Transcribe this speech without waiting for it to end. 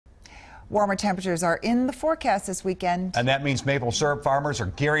Warmer temperatures are in the forecast this weekend. And that means maple syrup farmers are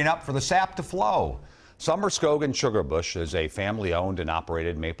gearing up for the sap to flow. Summer Skogan Sugarbush is a family-owned and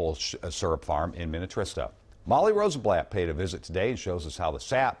operated maple syrup farm in Minnetrista. Molly Rosenblatt paid a visit today and shows us how the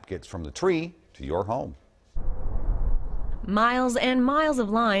sap gets from the tree to your home. Miles and miles of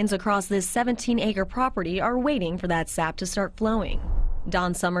lines across this 17-acre property are waiting for that sap to start flowing.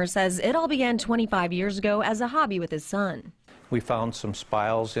 Don Summers says it all began 25 years ago as a hobby with his son. We found some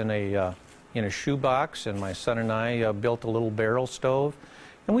spiles in a shoebox, and my son and I built a little barrel stove,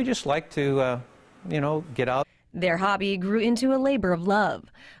 and we just like to, get out. Their hobby grew into a labor of love.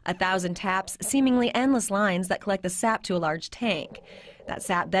 1,000 taps, seemingly endless lines that collect the sap to a large tank. That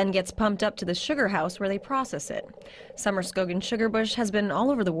sap then gets pumped up to the sugar house where they process it. Summer Skogan Sugarbush has been all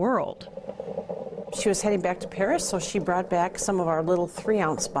over the world. She was heading back to Paris, so she brought back some of our little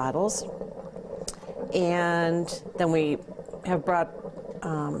 3-ounce bottles. And then we have brought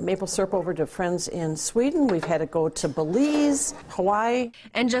maple syrup over to friends in Sweden. We've had it go to Belize, Hawaii.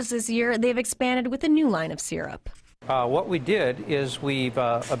 And just this year, they've expanded with a new line of syrup. What we did is we've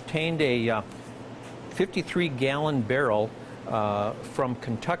obtained a 53-gallon barrel from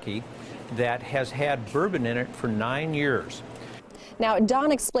Kentucky that has had bourbon in it for 9 years. Now,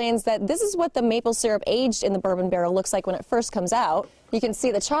 Don explains that this is what the maple syrup aged in the bourbon barrel looks like when it first comes out. You can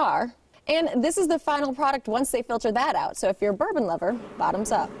see the char. And this is the final product once they filter that out. So if you're a bourbon lover,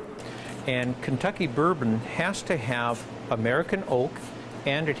 bottoms up. And Kentucky bourbon has to have American oak,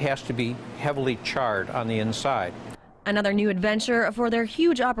 and it has to be heavily charred on the inside. Another new adventure for their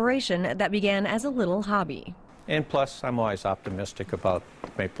huge operation that began as a little hobby. And plus, I'm always optimistic about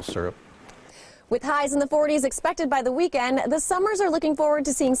maple syrup. With highs in the 40s expected by the weekend, the Summers are looking forward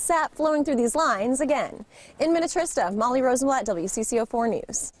to seeing sap flowing through these lines again. In Minnetrista, Molly Rosenblatt, WCCO 4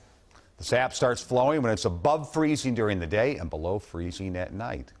 News. The sap starts flowing when it's above freezing during the day and below freezing at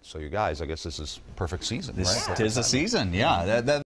night. So you guys, I guess this is perfect season, right? This is a season, yeah.